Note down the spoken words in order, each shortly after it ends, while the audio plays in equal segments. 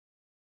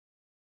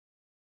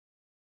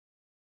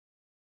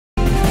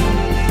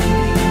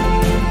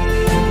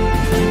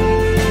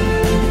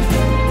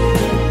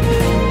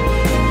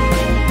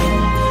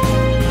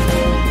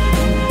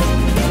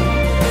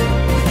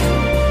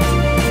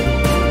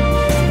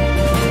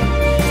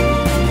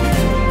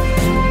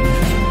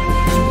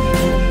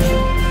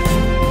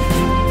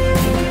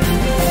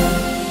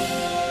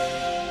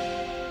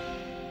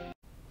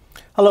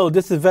Hello,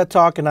 this is Vet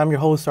Talk, and I'm your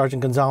host,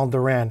 Sergeant Gonzalo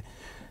Duran.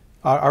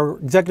 Our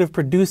executive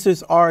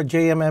producers are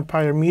JM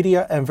Empire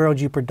Media and Vero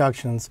G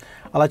Productions.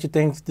 I'd like to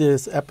thank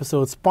this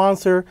episode's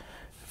sponsor,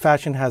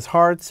 Fashion Has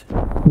Hearts.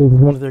 This is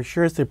one of their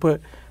shirts. They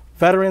put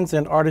veterans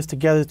and artists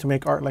together to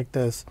make art like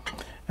this.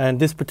 And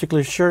this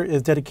particular shirt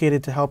is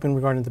dedicated to helping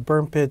regarding the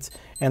burn pits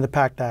and the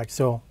PACT Act.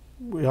 So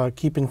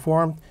keep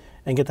informed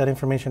and get that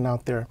information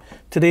out there.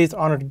 Today's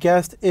honored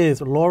guest is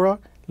Laura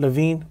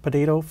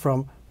Levine-Pinedo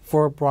from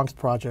 4Bronx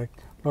Project.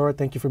 Laura,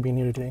 thank you for being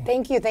here today.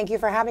 Thank you. Thank you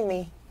for having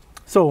me.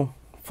 So,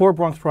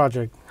 4Bronx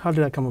Project, how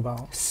did that come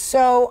about?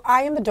 So,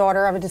 I am the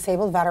daughter of a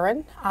disabled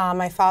veteran.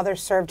 My father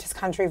served his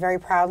country very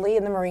proudly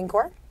in the Marine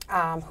Corps.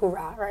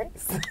 Hoorah, right?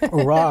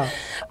 Hoorah.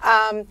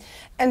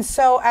 And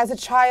so, as a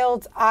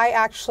child, I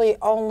actually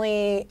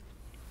only,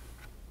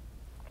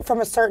 from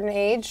a certain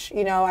age,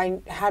 I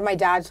had my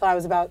dad till I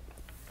was about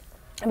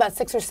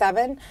 6 or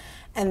 7.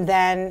 And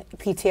then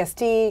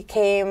PTSD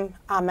came,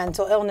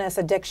 mental illness,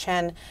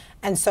 addiction.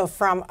 And so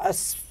from a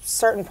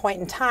certain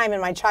point in time in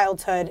my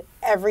childhood,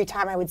 every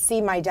time I would see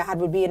my dad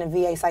would be in a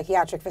VA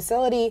psychiatric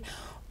facility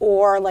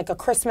or like a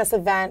Christmas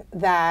event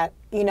that,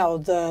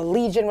 the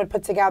Legion would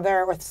put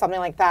together or something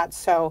like that.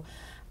 So,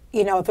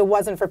 if it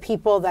wasn't for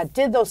people that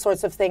did those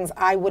sorts of things,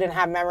 I wouldn't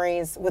have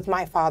memories with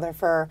my father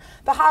for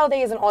the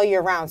holidays and all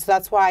year round. So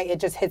that's why it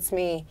just hits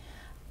me,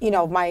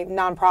 my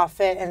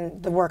nonprofit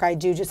and the work I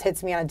do just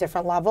hits me on a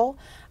different level.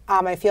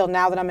 I feel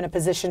now that I'm in a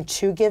position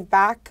to give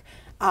back.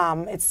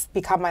 It's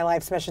become my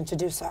life's mission to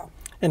do so.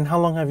 And how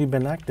long have you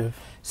been active?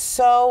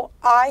 So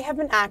I have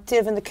been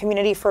active in the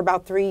community for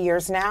about 3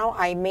 years now.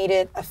 I made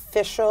it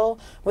official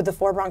with the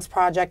 4Bronx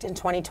Project in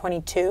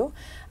 2022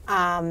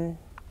 and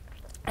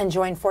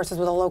joined forces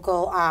with a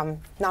local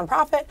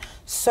nonprofit.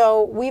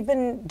 So we've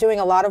been doing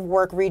a lot of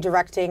work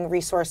redirecting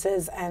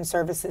resources and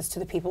services to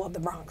the people of the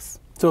Bronx.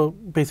 So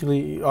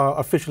basically,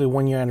 officially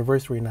 1 year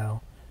anniversary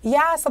now.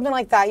 Yeah, something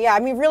like that. Yeah, I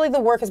mean, really the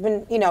work has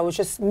been, it was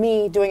just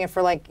me doing it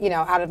for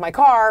out of my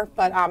car,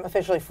 but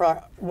officially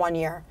for 1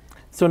 year.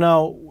 So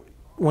now,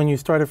 when you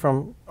started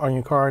from on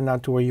your car now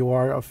to where you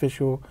are,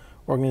 official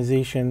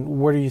organization,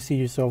 where do you see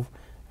yourself?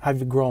 Have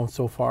you grown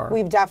so far?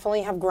 We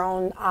definitely have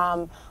grown.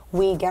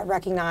 We get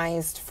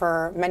recognized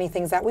for many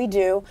things that we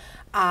do.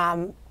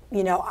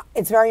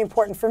 It's very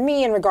important for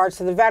me in regards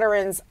to the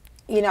veterans.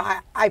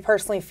 I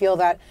personally feel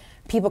that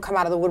people come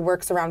out of the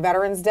woodworks around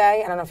Veterans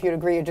Day. I don't know if you'd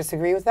agree or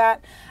disagree with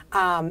that.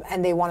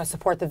 And they want to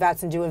support the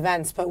vets and do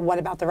events, but what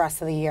about the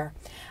rest of the year?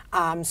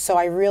 So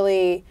I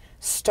really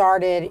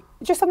started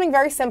just something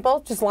very simple,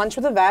 just lunch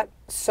with a vet.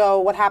 So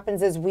what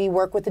happens is we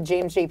work with the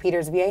James J.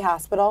 Peters VA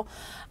Hospital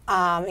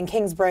in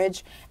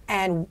Kingsbridge,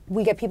 and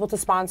we get people to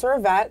sponsor a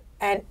vet,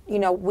 and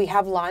we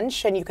have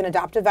lunch, and you can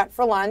adopt a vet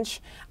for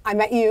lunch. I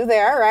met you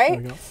there,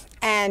 right? There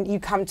and you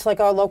come to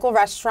a local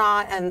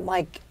restaurant, and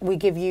we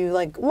give you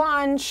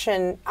lunch,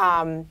 and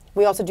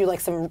we also do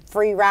some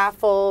free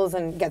raffles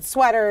and get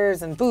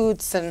sweaters and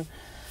boots and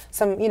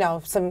some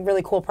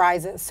really cool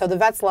prizes. So the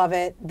vets love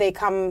it. They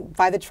come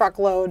by the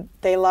truckload.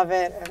 They love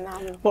it,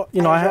 and well,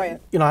 I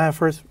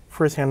have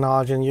firsthand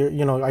knowledge,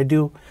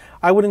 and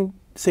I wouldn't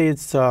say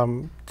it's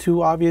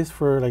too obvious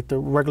for the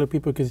regular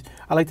people, because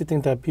I like to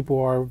think that people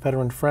are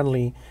veteran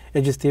friendly.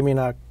 It just they may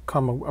not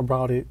come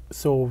about it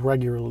so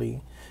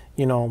regularly,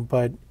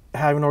 But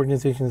having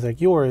organizations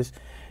like yours,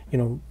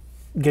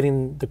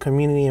 getting the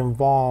community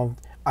involved,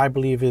 I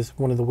believe is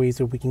one of the ways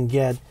that we can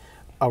get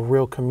a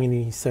real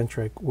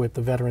community-centric with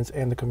the veterans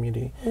and the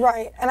community.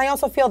 Right, and I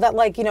also feel that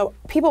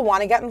people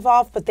want to get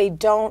involved, but they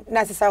don't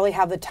necessarily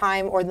have the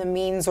time or the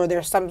means, or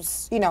there's some,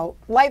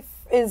 life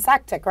is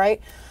hectic, right?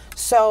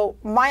 So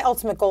my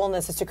ultimate goal in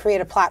this is to create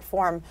a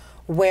platform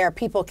where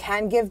people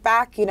can give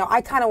back.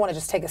 I kind of want to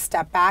just take a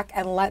step back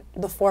and let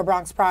the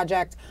 4Bronx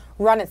Project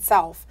run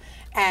itself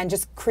and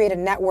just create a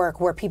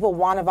network where people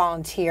want to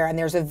volunteer, and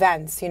there's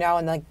events,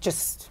 and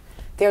just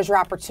there's your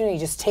opportunity.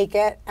 Just take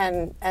it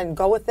and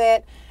go with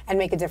it and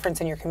make a difference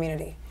in your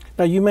community.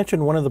 Now, you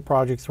mentioned one of the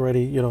projects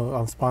already,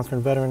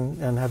 sponsoring veteran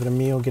and having a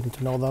meal, getting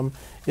to know them.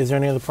 Is there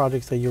any other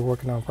projects that you're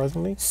working on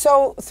presently?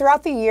 So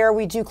throughout the year,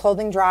 we do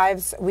clothing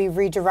drives. We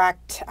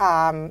redirect,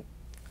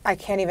 I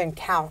can't even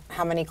count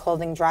how many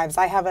clothing drives.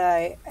 I have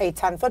a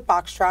 10-foot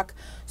box truck,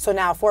 so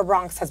now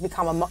 4Bronx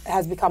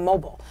has become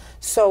mobile.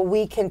 So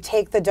we can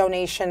take the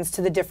donations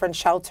to the different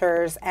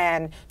shelters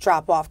and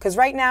drop off. Because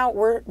right now,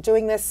 we're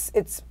doing this,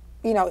 it's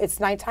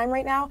nighttime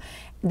right now.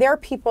 There are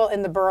people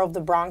in the borough of the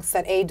Bronx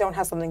that A, don't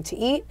have something to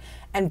eat,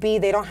 and B,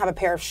 they don't have a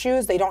pair of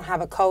shoes, they don't have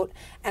a coat,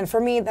 and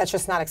for me, that's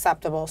just not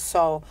acceptable.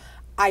 So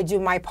I do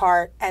my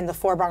part, and the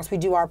 4Bronx, we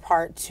do our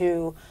part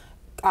to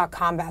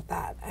combat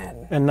that.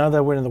 And now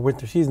that we're in the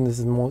winter season, this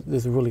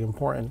is really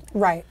important.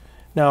 Right.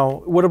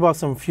 Now, what about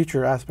some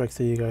future aspects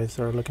that you guys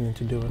are looking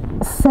into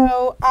doing?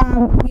 So,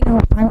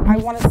 I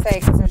want to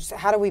say, because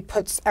how do we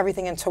put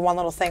everything into one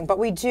little thing? But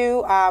we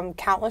do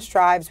countless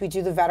drives. We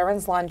do the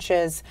veterans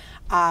lunches.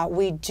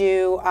 We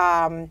do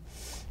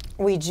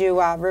We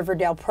do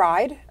Riverdale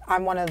Pride.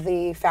 I'm one of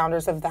the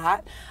founders of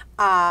that.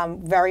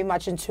 Very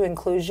much into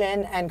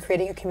inclusion and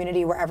creating a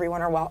community where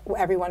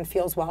everyone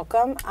feels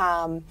welcome.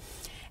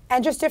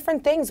 And just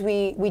different things.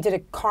 We did a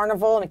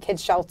carnival and a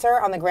kids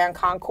shelter on the Grand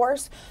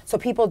Concourse. So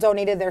people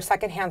donated their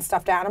secondhand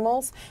stuffed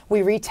animals.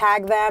 We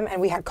re-tagged them, and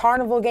we had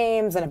carnival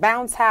games and a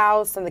bounce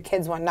house, and the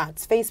kids went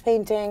nuts, face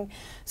painting.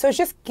 So it's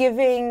just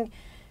giving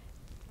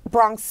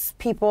Bronx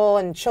people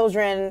and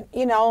children,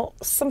 you know,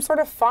 some sort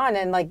of fun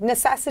and like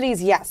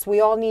necessities. Yes,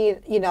 we all need,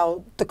 you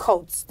know, the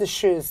coats, the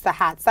shoes, the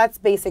hats. That's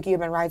basic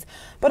human rights.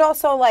 But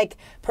also like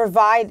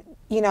provide,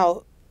 you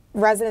know,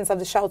 residents of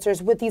the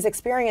shelters with these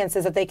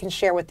experiences that they can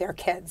share with their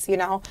kids, you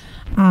know.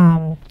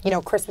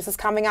 Christmas is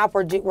coming up.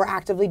 We're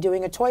actively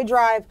doing a toy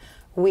drive.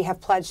 We have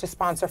pledged to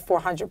sponsor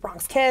 400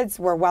 Bronx kids.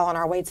 We're well on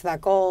our way to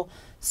that goal.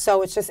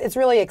 So it's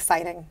really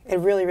exciting. It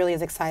really, really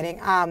is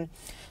exciting.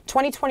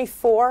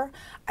 2024,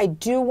 I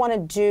do want to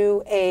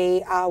do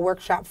a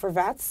workshop for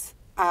vets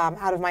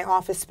out of my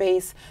office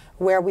space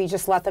where we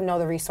just let them know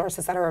the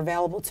resources that are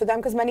available to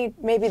them because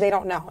maybe they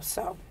don't know,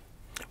 so.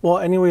 Well,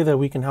 any way that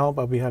we can help,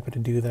 I'll be happy to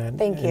do that.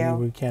 Thank you. Any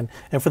way we can.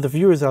 And for the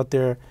viewers out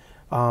there,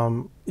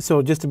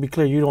 so just to be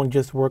clear, you don't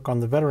just work on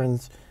the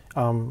veterans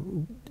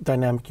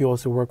dynamic, you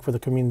also work for the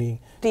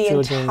community. The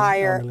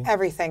entire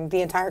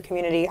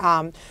community.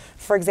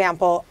 For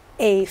example,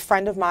 a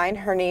friend of mine,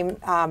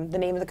 the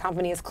name of the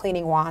company is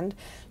Cleaning Wand.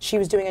 She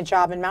was doing a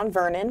job in Mount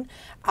Vernon.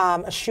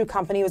 A shoe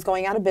company was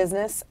going out of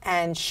business,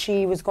 and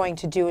she was going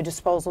to do a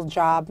disposal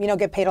job, you know,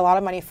 get paid a lot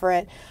of money for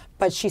it.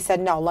 But she said,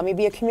 no, let me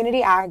be a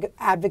community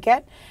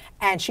advocate.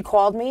 And she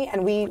called me,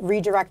 and we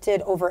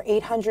redirected over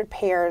 800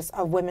 pairs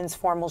of women's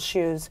formal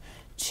shoes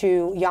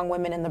to young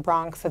women in the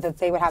Bronx so that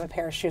they would have a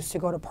pair of shoes to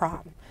go to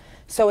prom.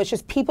 So it's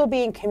just people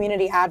being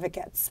community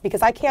advocates,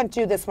 because I can't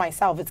do this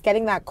myself. It's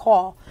getting that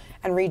call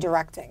and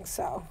redirecting.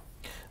 So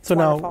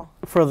now,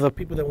 for the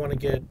people that want to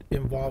get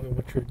involved in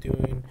what you're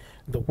doing,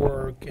 the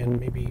work, and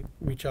maybe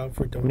reach out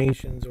for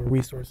donations or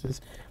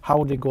resources, how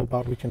would they go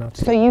about reaching out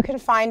to you? So you can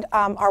find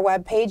our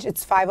webpage.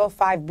 It's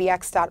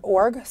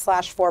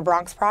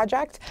 505bx.org/4Bronx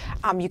Project.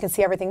 You can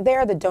see everything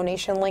there. The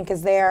donation link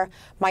is there.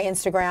 My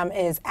Instagram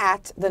is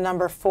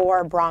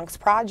 @4Bronx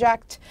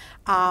Project.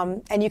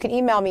 And you can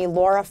email me,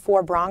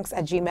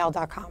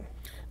 laura4bronx@gmail.com.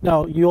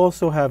 Now, you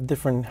also have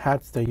different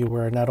hats that you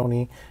wear, not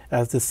only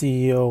as the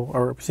CEO,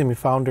 or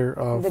founder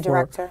of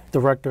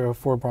director of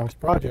 4Bronx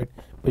Project,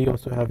 but you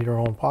also have your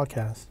own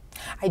podcast.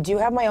 I do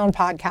have my own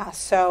podcast.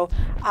 So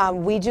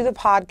we do the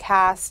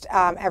podcast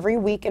every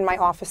week in my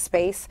office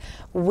space.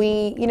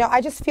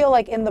 I just feel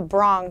like in the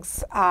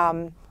Bronx,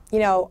 I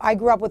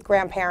grew up with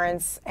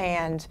grandparents,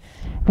 and,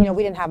 we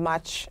didn't have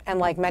much. And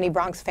like many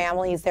Bronx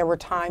families, there were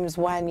times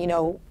when,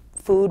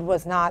 food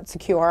was not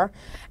secure,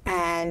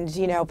 and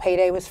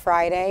payday was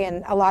Friday,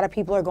 and a lot of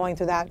people are going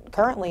through that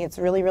currently. It's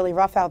really, really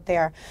rough out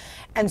there.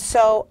 And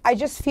so I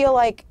just feel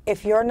like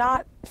if you're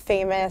not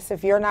famous,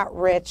 if you're not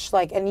rich,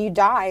 and you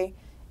die,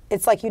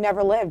 it's like you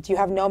never lived. You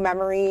have no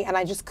memory, and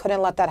I just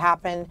couldn't let that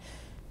happen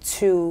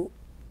to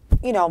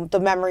the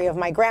memory of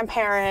my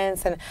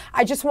grandparents. And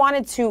I just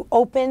wanted to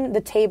open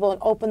the table and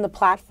open the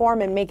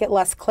platform and make it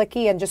less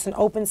cliquey and just an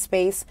open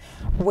space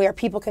where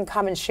people can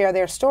come and share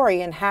their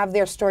story and have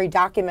their story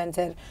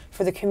documented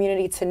for the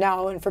community to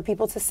know and for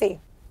people to see.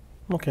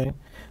 Okay.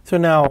 So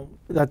now,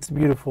 that's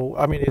beautiful.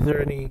 I mean, is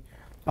there any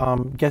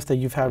guests that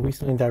you've had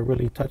recently that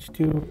really touched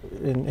you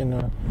in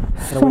a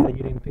way that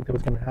you didn't think that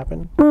was going to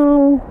happen?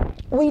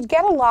 We do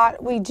get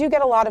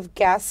a lot of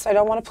guests. I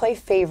don't want to play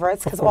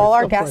favorites because all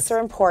our guests are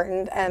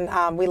important, and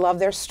we love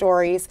their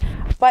stories.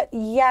 But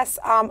yes,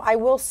 I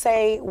will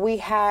say we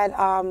had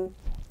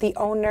the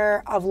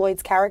owner of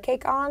Lloyd's Carrot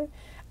Cake on,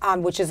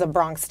 which is a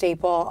Bronx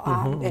staple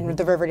in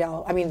the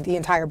Riverdale, the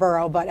entire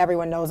borough, but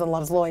everyone knows and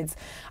loves Lloyd's.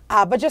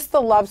 But just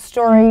the love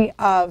story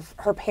of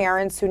her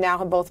parents, who now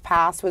have both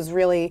passed, was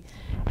really,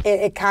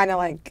 it kind of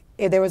like,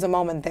 there was a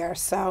moment there.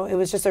 So it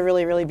was just a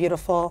really, really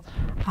beautiful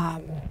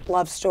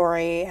love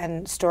story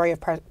and story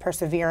of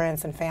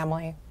perseverance and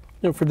family.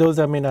 For those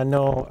that may not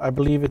know, I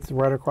believe it's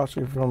right across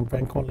from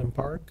Van Cortlandt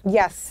Park.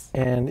 Yes.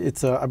 And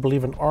it's, I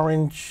believe, an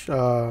orange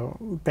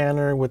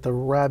banner with a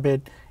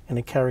rabbit and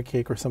a carrot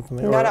cake or something.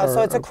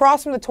 So it's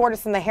across from the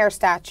tortoise and the hare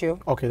statue.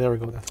 Okay, there we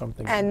go. That's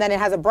something. And then it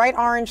has a bright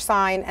orange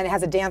sign, and it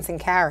has a dancing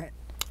carrot.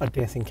 A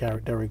dancing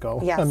carrot. There we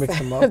go. Yes. I mixed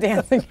them up. A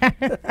dancing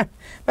carrot.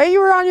 But you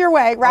were on your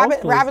way.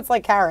 Rabbits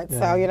like carrots, yeah.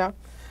 So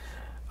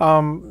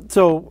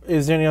So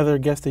is there any other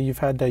guests that you've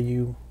had that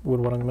you would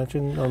want to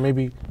mention, or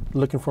maybe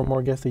looking for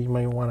more guests that you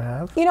might want to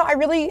have?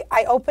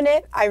 I open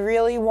it. I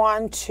really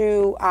want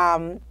to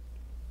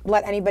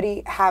let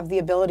anybody have the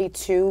ability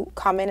to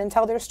come in and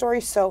tell their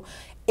story. So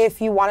if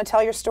you want to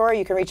tell your story,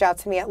 you can reach out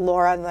to me at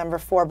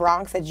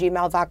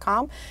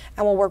laura4bronx@gmail.com,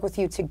 and we'll work with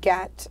you to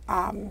get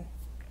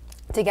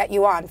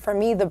you on. For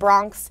me, the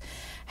Bronx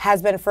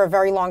has been for a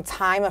very long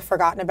time a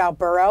forgotten about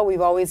borough.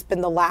 We've always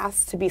been the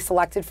last to be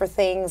selected for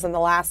things and the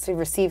last to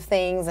receive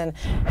things and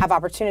have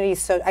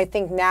opportunities. So I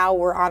think now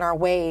we're on our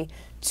way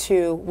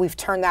to we've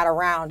turned that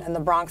around, and the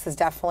Bronx is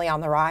definitely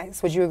on the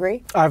rise. Would you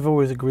agree? I've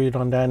always agreed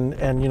on that,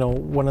 and you know,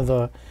 one of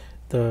the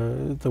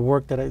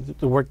work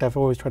that I've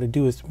always tried to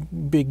do is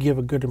give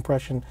a good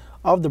impression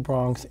of the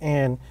Bronx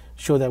and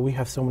show that we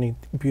have so many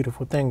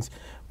beautiful things,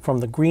 from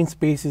the green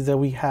spaces that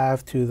we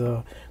have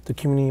to the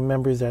community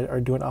members that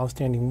are doing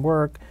outstanding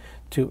work,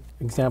 to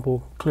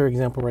clear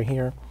example right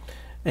here,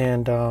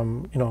 and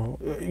you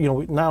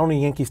know, not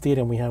only Yankee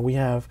Stadium we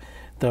have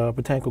the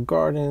Botanical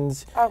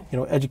Gardens, you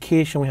know,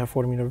 education. We have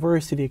Fordham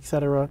University,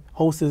 etc.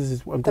 Hostess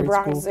is a great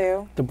Bronx school.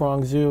 Zoo. The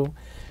Bronx Zoo.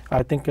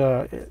 I think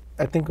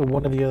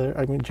one of the other.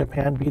 I mean,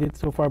 Japan beat it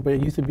so far, but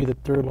it used to be the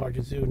 3rd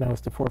largest zoo. Now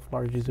it's the 4th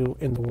largest zoo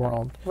in the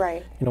world.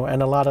 Right. You know,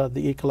 and a lot of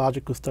the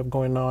ecological stuff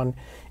going on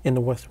in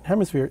the Western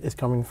Hemisphere is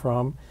coming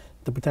from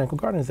the botanical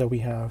gardens that we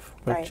have,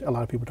 which a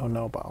lot of people don't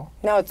know about.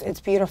 No,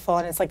 it's beautiful,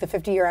 and it's like the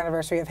 50-year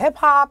anniversary of hip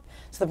hop.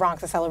 So the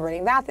Bronx is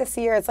celebrating that this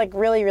year. It's like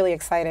really, really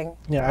exciting.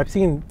 Yeah, I've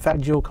seen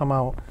Fat Joe come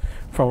out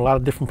from a lot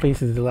of different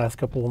places the last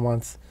couple of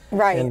months.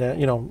 Right. And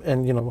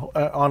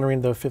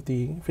honoring the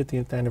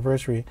 50th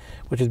anniversary,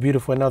 which is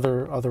beautiful, and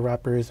other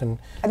rappers and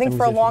I think and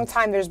for a long musicians.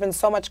 time there's been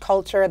so much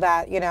culture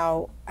that, you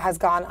know, has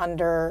gone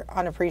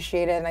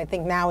unappreciated, and I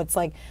think now it's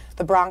like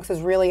the Bronx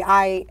is really,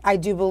 I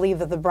do believe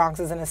that the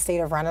Bronx is in a state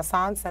of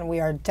renaissance, and we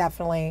are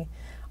definitely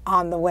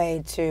on the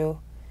way to,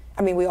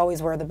 I mean, we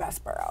always were the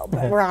best borough,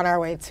 but we're on our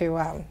way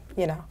to,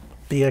 you know.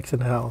 BX in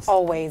the house.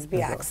 Always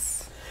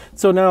BX.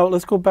 So now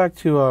let's go back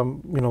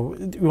to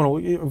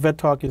Vet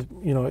Talk is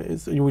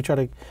we try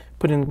to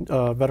put in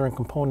a veteran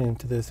component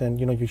into this, and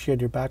you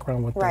shared your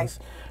background with us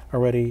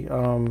already.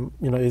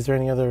 Is there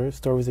any other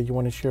stories that you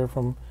want to share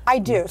from? I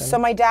do. So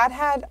my dad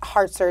had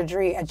heart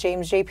surgery at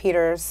James J.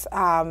 Peters.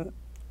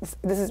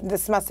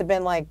 This must have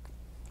been like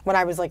when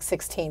I was like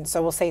 16,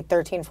 so we'll say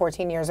 13,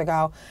 14 years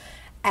ago,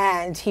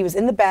 and he was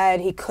in the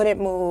bed, he couldn't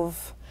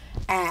move,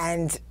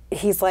 and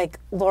he's like,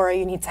 Laura,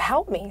 you need to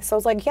help me. So I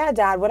was like, yeah,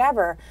 Dad,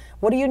 whatever.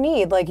 What do you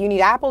need? Like, you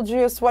need apple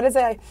juice? What is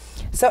it?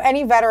 So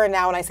any veteran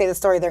now, when I say the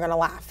story, they're going to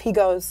laugh. He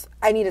goes,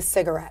 I need a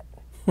cigarette.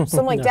 So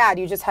I'm like, Dad,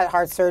 you just had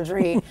heart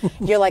surgery.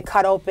 You're like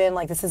cut open.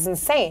 Like, this is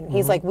insane.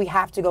 He's like, we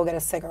have to go get a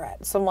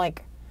cigarette. So I'm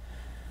like,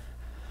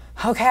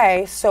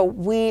 okay. So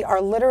we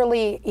are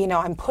literally,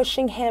 I'm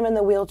pushing him in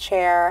the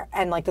wheelchair,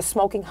 and like the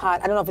smoking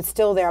hut, I don't know if it's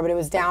still there, but it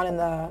was down in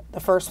the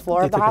first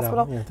floor of the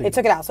hospital. They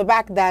took it out. So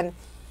back then,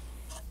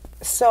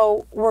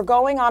 so we're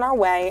going on our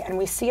way, and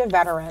we see a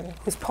veteran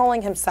who's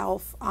pulling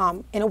himself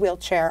in a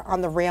wheelchair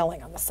on the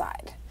railing on the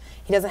side.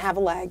 He doesn't have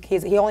a leg.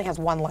 He only has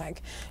one leg.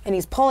 And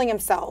he's pulling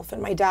himself,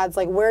 and my dad's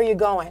like, where are you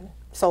going,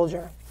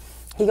 soldier?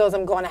 He goes,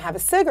 I'm going to have a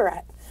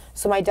cigarette.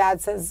 So my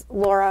dad says,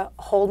 Laura,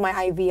 hold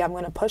my IV. I'm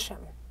going to push him.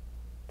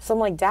 So I'm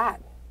like,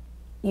 Dad,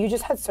 you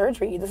just had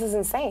surgery. This is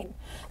insane.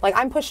 Like,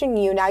 I'm pushing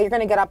you. Now you're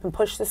going to get up and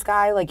push this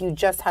guy like you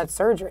just had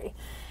surgery.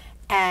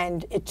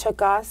 And it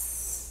took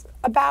us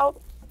about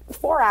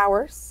 4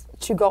 hours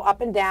to go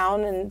up and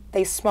down, and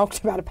they smoked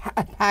about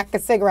a pack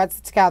of cigarettes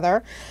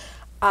together.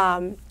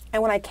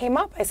 And when I came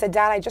up, I said,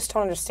 Dad, I just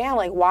don't understand.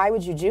 Like, why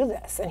would you do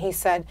this? And he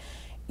said,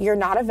 you're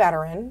not a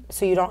veteran,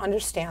 so you don't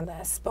understand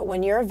this. But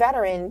when you're a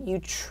veteran, you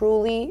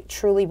truly,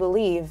 truly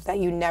believe that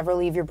you never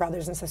leave your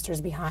brothers and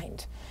sisters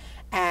behind.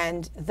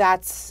 And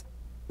that's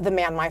the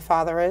man my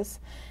father is.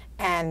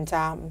 And,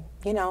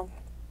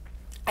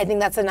 I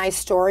think that's a nice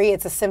story.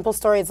 It's a simple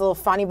story. It's a little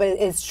funny, but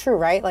it's true,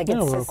 right? Like,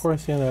 no, of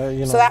course, So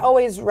that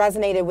always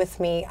resonated with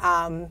me.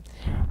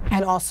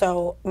 And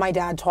also, my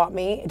dad taught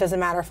me it doesn't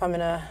matter if I'm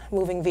in a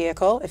moving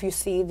vehicle. If you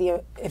see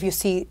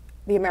the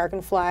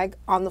American flag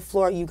on the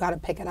floor, you got to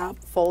pick it up,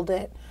 fold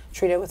it,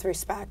 treat it with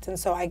respect. And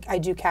so I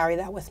do carry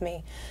that with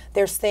me.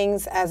 There's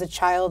things as a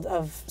child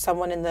of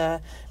someone in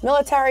the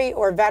military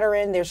or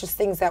veteran. There's just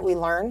things that we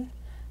learn.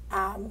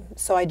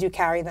 So I do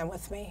carry them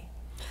with me.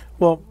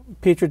 Well,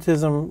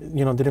 patriotism,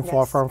 didn't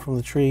fall far from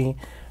the tree.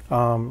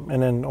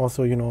 And then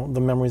also, the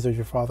memories of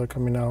your father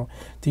coming out.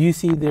 Do you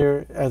see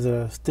there as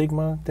a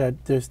stigma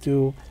that there's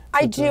still...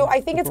 I do. I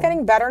think it's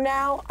getting better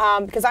now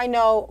because I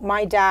know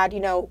my dad,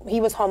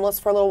 he was homeless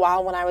for a little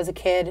while when I was a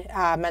kid,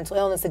 mental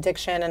illness,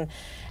 addiction. And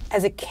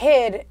as a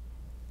kid,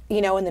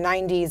 in the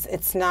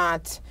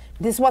 90s,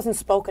 this wasn't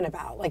spoken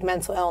about, like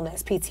mental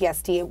illness,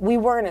 PTSD. We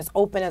weren't as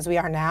open as we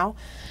are now.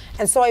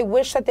 And so I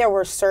wish that there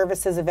were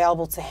services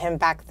available to him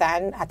back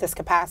then at this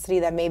capacity,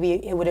 that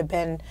maybe it would have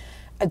been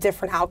a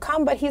different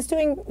outcome. But he's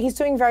doing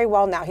very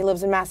well now. He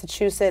lives in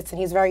Massachusetts, and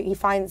he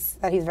finds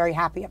that he's very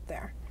happy up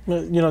there.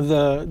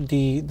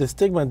 The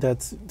stigma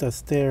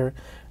that's there,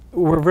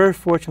 we're very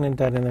fortunate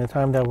that in the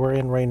time that we're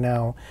in right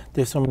now,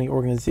 there's so many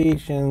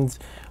organizations.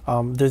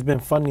 There's been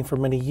funding for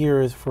many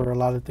years for a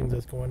lot of things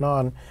that's going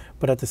on.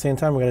 But at the same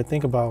time, we got to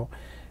think about,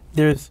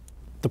 there's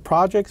the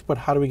projects, but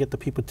how do we get the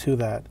people to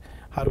that?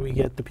 How do we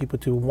get the people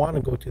to want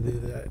to go to do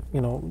that?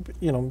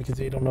 Because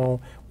they don't know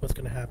what's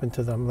going to happen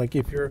to them. Like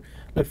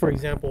for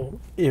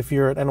example, if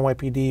you're at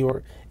NYPD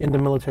or in the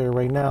military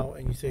right now,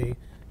 and you say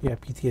you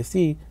have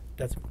PTSD,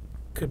 that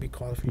could be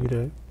cause for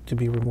you to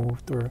be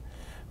removed or,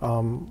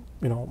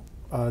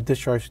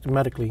 discharged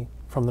medically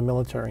from the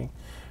military.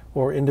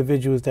 Or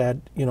individuals that,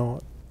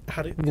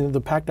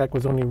 the PACT Act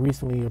was only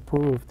recently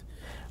approved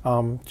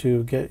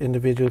to get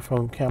individuals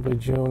from Camp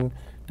Lejeune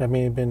that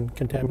may have been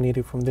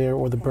contaminated from there,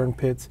 or the burn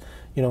pits.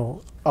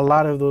 A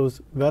lot of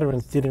those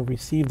veterans didn't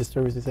receive the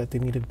services that they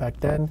needed back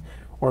then,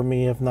 or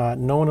may have not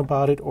known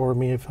about it, or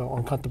may have felt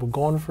uncomfortable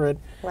going for it.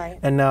 Right.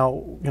 And now,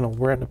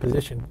 we're in a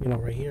position,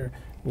 right here,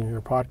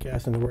 your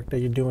podcast and the work that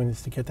you're doing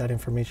is to get that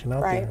information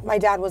out there. Right. My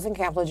dad was in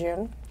Camp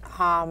Lejeune.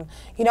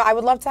 I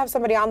would love to have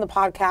somebody on the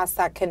podcast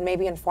that can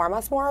maybe inform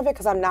us more of it,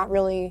 because I'm not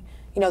really,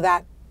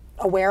 that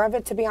aware of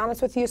it, to be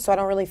honest with you, so I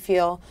don't really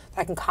feel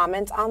that I can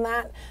comment on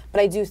that.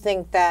 But I do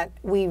think that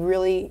we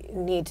really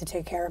need to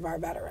take care of our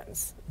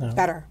veterans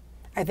better.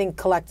 I think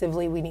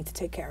collectively we need to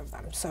take care of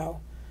them.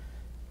 So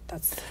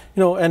that's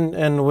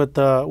and with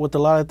a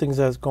lot of things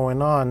that's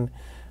going on,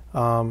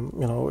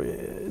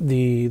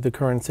 the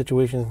current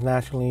situations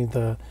nationally,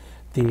 the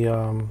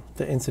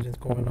incidents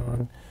going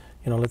on,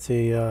 let's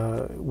say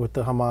with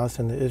the Hamas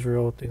and the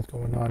Israel things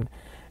going on,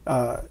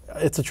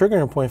 it's a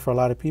triggering point for a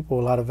lot of people,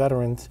 a lot of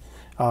veterans.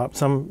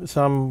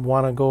 Some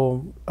want to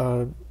go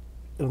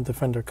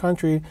defend their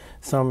country.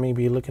 Some may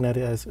be looking at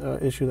it as an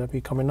issue that be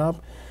coming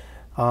up.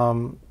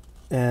 The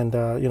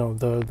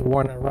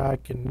war in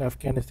Iraq and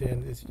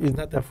Afghanistan is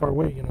not that far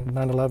away.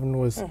 9/11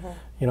 was,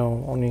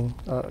 only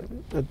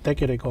a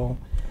decade ago.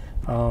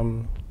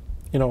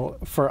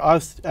 For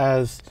us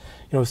as,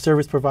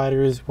 service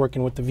providers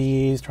working with the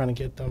VAs, trying to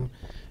get them,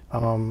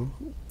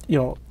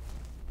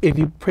 if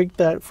you break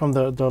that from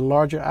the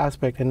larger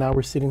aspect, and now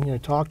we're sitting here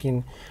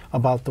talking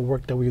about the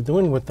work that we're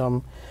doing with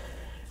them,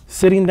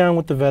 sitting down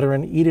with the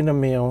veteran, eating a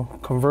meal,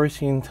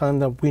 conversing, telling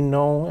them we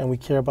know and we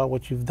care about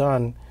what you've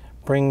done,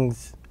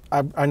 brings,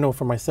 I know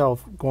for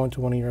myself, going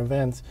to one of your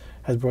events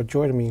has brought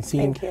joy to me.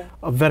 Seeing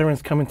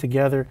veterans coming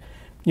together.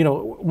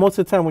 Most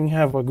of the time when you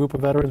have a group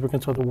of veterans, we're going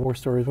to tell the war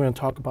stories, we're going to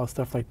talk about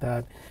stuff like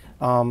that.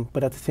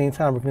 But at the same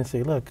time, we're going to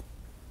say, look,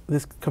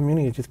 this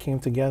community just came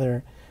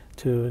together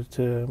to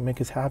make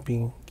us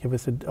happy, give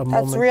us a moment.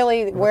 That's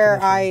really where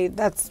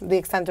that's the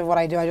extent of what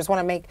I do. I just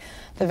want to make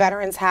the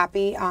veterans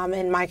happy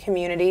in my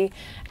community.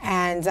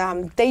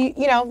 And they,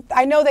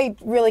 I know they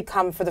really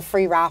come for the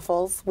free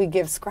raffles. We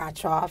give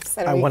scratch-offs.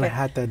 I want a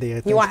hat that day, I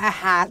think. You want a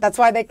hat. That's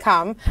why they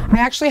come. I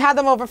actually had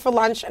them over for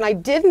lunch, and I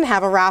didn't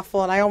have a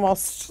raffle, and I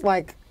almost,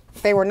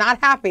 they were not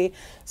happy.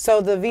 So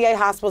the VA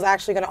hospital is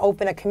actually going to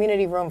open a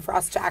community room for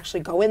us to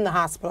actually go in the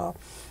hospital.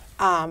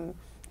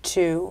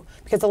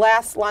 Because the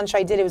last lunch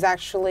I did, it was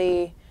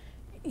actually,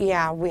 we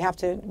got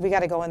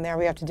to go in there,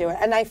 we have to do it.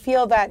 And I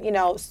feel that,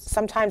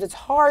 sometimes it's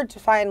hard to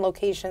find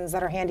locations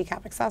that are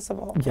handicap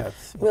accessible,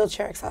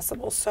 wheelchair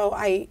accessible. So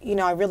I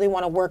really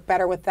want to work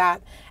better with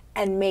that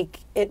and make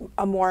it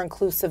a more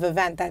inclusive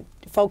event that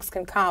folks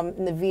can come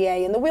in the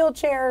VA in the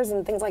wheelchairs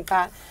and things like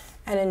that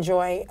and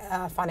enjoy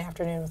a fun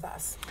afternoon with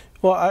us.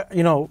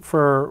 Well,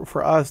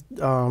 for us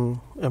in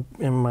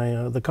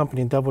the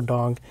company Devil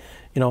Dog,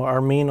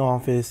 our main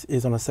office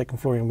is on the second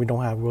floor, and we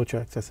don't have wheelchair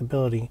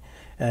accessibility.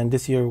 And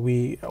this year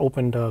we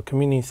opened a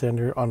community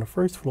center on the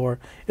first floor.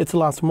 It's a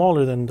lot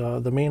smaller than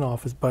the main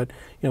office, but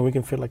we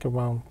can fit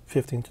around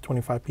 15 to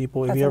 25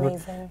 people. That's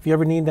amazing. If you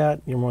ever need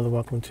that, you're more than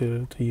welcome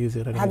to use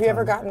it. Have you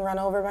ever gotten run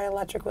over by an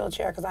electric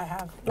wheelchair? Because I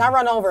have. Not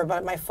run over,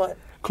 but my foot.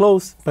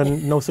 Close, but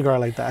no cigar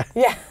like that.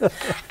 Yeah,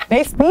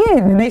 they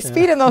speed. They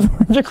speed in those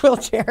electric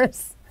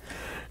wheelchairs.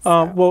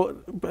 Well,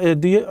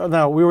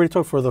 now we already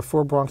talked for the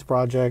 4Bronx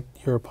project,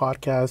 your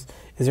podcast.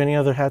 Is there any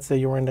other hats that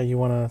you're in that you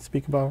want to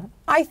speak about?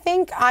 I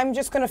think I'm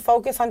just going to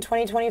focus on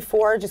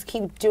 2024, just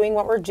keep doing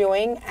what we're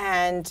doing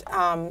and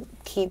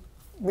keep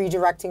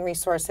redirecting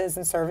resources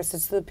and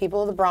services to the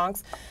people of the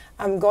Bronx.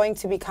 I'm going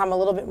to become a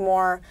little bit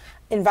more,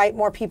 invite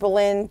more people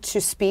in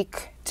to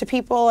speak to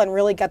people and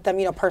really get them,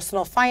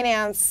 personal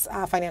finance,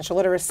 financial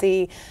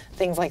literacy,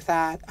 things like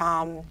that.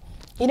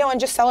 And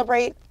just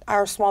celebrate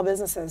our small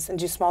businesses and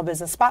do small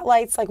business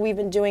spotlights like we've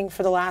been doing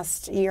for the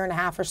last year and a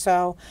half or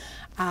so.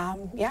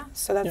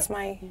 So that's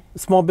my...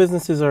 Small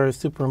businesses are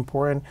super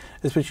important,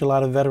 especially a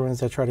lot of veterans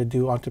that try to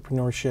do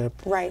entrepreneurship.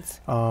 Right.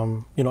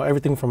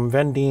 Everything from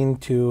vending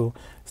to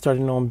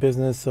starting their own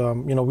business.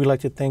 We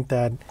like to think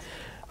that,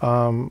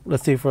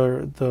 let's say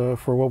for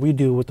what we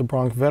do with the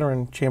Bronx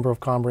Veteran Chamber of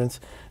Commerce,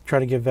 try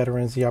to give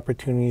veterans the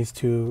opportunities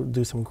to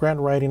do some grant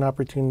writing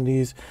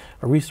opportunities,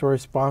 a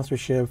resource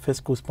sponsorship,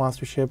 fiscal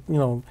sponsorship,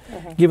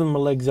 give them a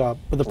legs up.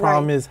 But the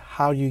problem is,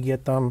 how do you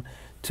get them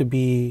to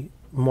be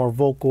more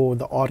vocal,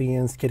 the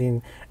audience,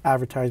 getting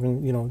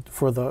advertisement,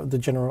 for the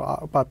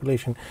general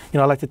population. I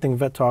like to think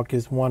Vet Talk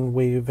is one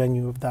way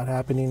venue of that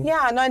happening.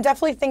 Yeah, no, I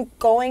definitely think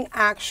going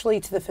actually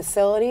to the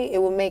facility, it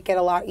will make it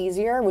a lot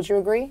easier. Would you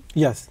agree?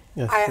 Yes.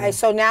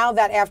 So now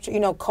that after,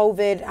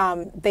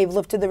 COVID, they've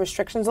lifted the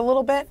restrictions a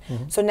little bit.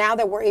 Mm-hmm. So now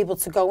that we're able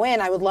to go in,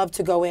 I would love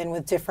to go in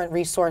with different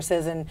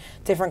resources and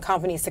different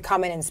companies to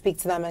come in and speak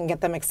to them and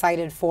get them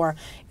excited for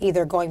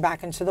either going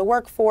back into the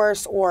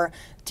workforce or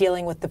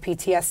dealing with the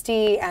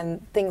PTSD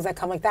and things that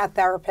come like that,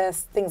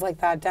 therapists, things like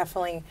that,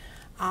 definitely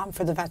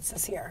for the vets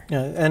this year.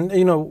 Yeah, and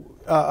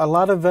a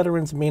lot of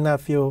veterans may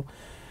not feel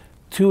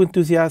too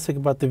enthusiastic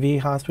about the VA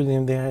hospital,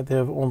 and they have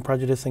their own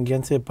prejudice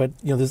against it. But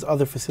there's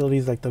other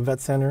facilities like the vet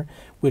center,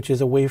 which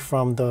is away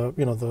from the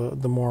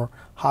the more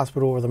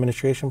hospital or the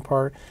administration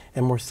part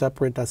and more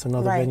separate. That's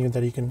another venue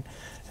that you can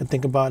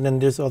think about. And then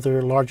there's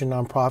other larger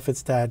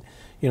nonprofits that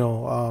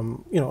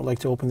like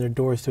to open their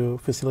doors to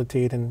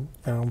facilitate and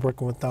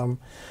working with them.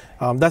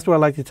 That's what I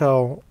like to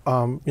tell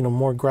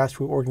more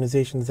grassroots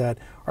organizations that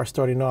are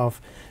starting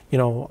off.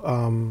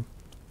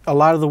 A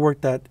lot of the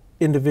work that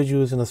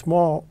individuals in the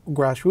small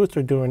grassroots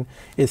are doing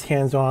is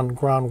hands-on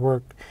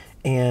groundwork,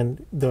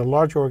 and the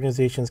larger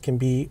organizations can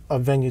be a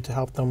venue to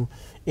help them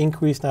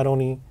increase not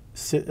only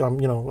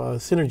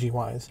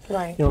synergy-wise.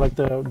 Right. Like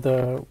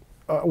the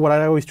what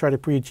I always try to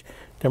preach,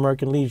 the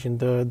American Legion,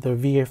 the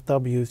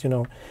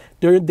VFWs.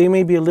 They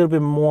may be a little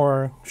bit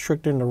more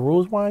stricter in the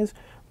rules-wise,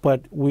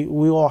 but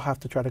we all have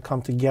to try to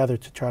come together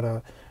to try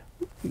to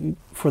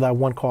for that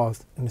one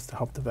cause, and it's to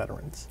help the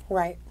veterans.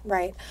 Right,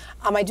 right.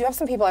 I do have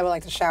some people I would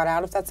like to shout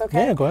out, if that's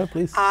okay. Yeah, go ahead,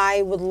 please.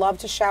 I would love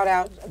to shout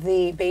out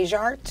the Beige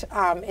Art.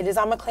 It is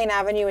on McLean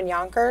Avenue in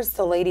Yonkers,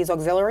 the Ladies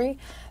Auxiliary.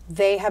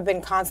 They have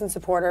been constant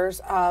supporters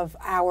of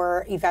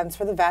our events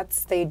for the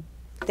vets. They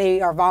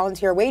are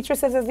volunteer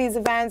waitresses at these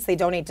events. They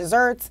donate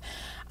desserts,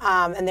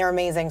 and they're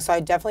amazing. So I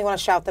definitely want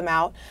to shout them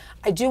out.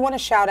 I do want to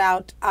shout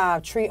out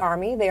Tree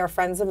Army. They are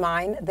friends of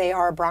mine. They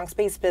are a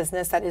Bronx-based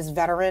business that is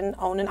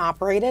veteran-owned and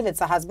operated. It's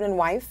a husband and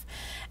wife,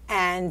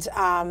 and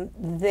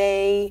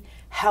they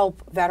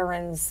help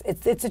veterans.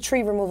 It's a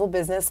tree removal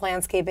business,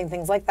 landscaping,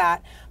 things like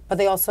that. But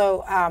they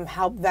also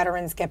help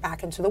veterans get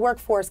back into the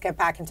workforce, get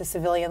back into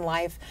civilian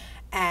life,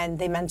 and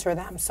they mentor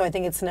them. So I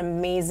think it's an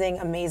amazing,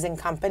 amazing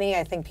company.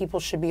 I think people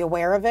should be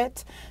aware of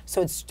it.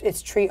 So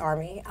it's Tree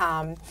Army.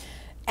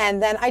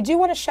 And then I do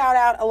want to shout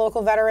out a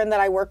local veteran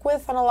that I work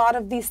with on a lot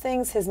of these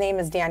things. His name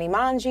is Danny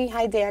Manji.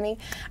 Hi, Danny.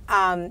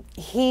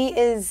 He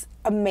is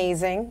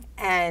amazing,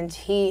 and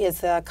he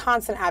is a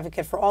constant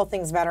advocate for all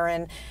things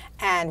veteran,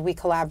 and we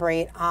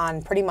collaborate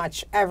on pretty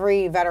much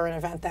every veteran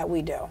event that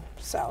we do.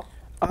 So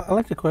I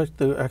like to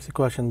ask the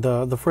question.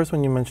 The first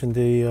one you mentioned,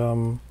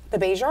 the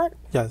Beige Art?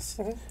 Yes.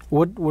 Mm-hmm.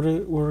 What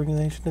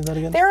organization is that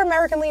again? They're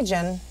American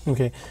Legion.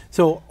 Okay.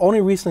 So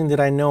only recently did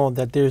I know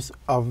that there's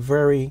a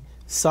very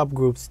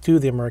subgroups to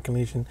the American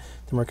Legion.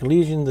 The American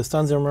Legion, the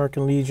Sons of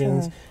American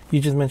Legions. You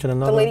just mentioned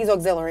another. The Ladies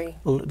Auxiliary.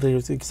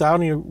 Because I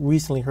only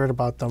recently heard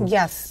about them.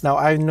 Yes. Now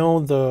I know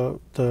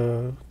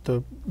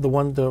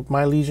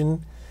my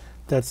Legion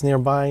that's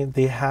nearby.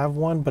 They have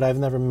one, but I've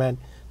never met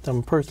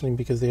them personally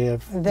because they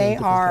have. They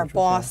are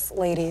boss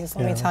ladies.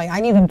 Let me tell you, I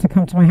need them to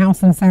come to my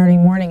house on a Saturday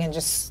morning and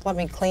just let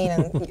me clean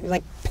and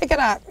like pick it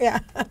up. Yeah,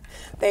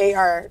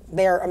 they're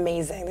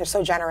amazing. They're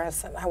so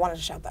generous, and I wanted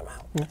to shout them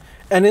out. Yeah.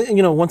 And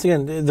once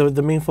again,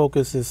 the main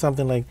focus is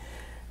something like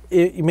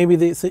maybe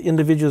the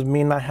individuals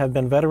may not have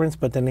been veterans,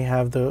 but then they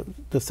have the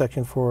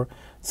section for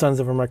Sons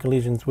of American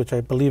Legions, which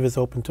I believe is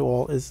open to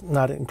all. Is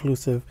not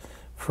inclusive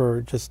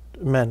for just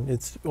men.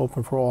 It's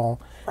open for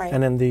all. Right.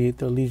 And then the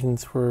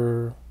legions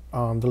for.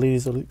 The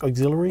Ladies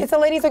Auxiliary? It's a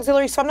Ladies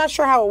Auxiliary, so I'm not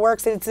sure how it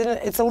works. It's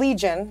a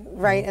Legion,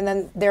 right? And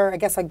then they're, I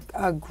guess,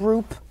 a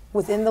group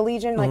within the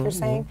Legion, like you're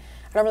saying.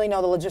 I don't really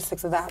know the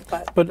logistics of that,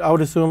 but. But I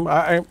would assume,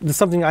 there's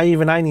something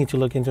I need to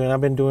look into, and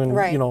I've been doing,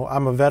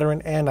 I'm a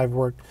veteran, and I've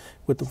worked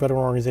with the veteran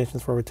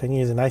organizations for over 10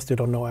 years, and I still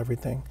don't know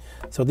everything.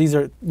 So these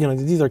are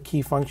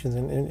key functions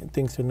and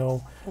things to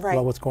know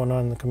about what's going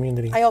on in the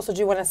community. I also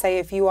do want to say,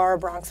 if you are a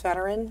Bronx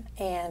veteran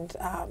and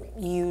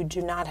you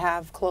do not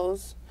have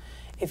clothes,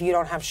 if you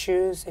don't have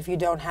shoes, if you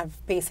don't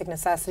have basic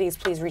necessities,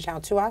 please reach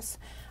out to us.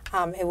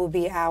 It will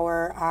be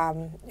our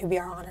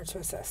honor to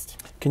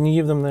assist. Can you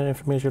give them that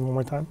information one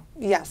more time?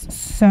 Yes.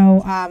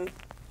 So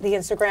the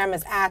Instagram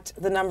is at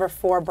the number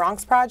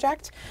 4Bronx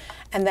Project,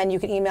 and then you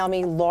can email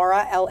me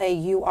Laura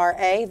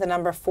LAURA the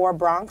number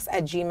 4Bronx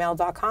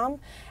 @gmail.com,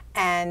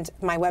 and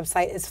my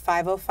website is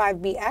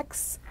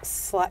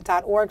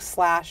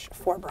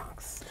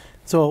 505bx.org/4Bronx.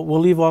 So we'll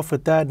leave off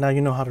with that. Now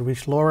you know how to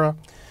reach Laura.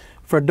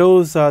 For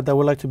those that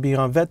would like to be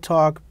on Vet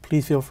Talk,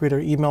 please feel free to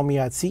email me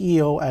at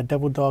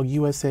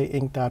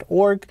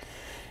ceo@doubledogusainc.org.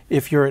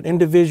 If you're an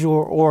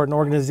individual or an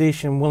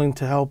organization willing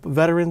to help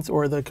veterans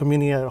or the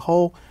community as a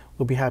whole,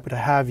 we'll be happy to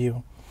have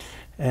you.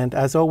 And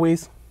as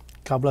always,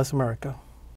 God bless America.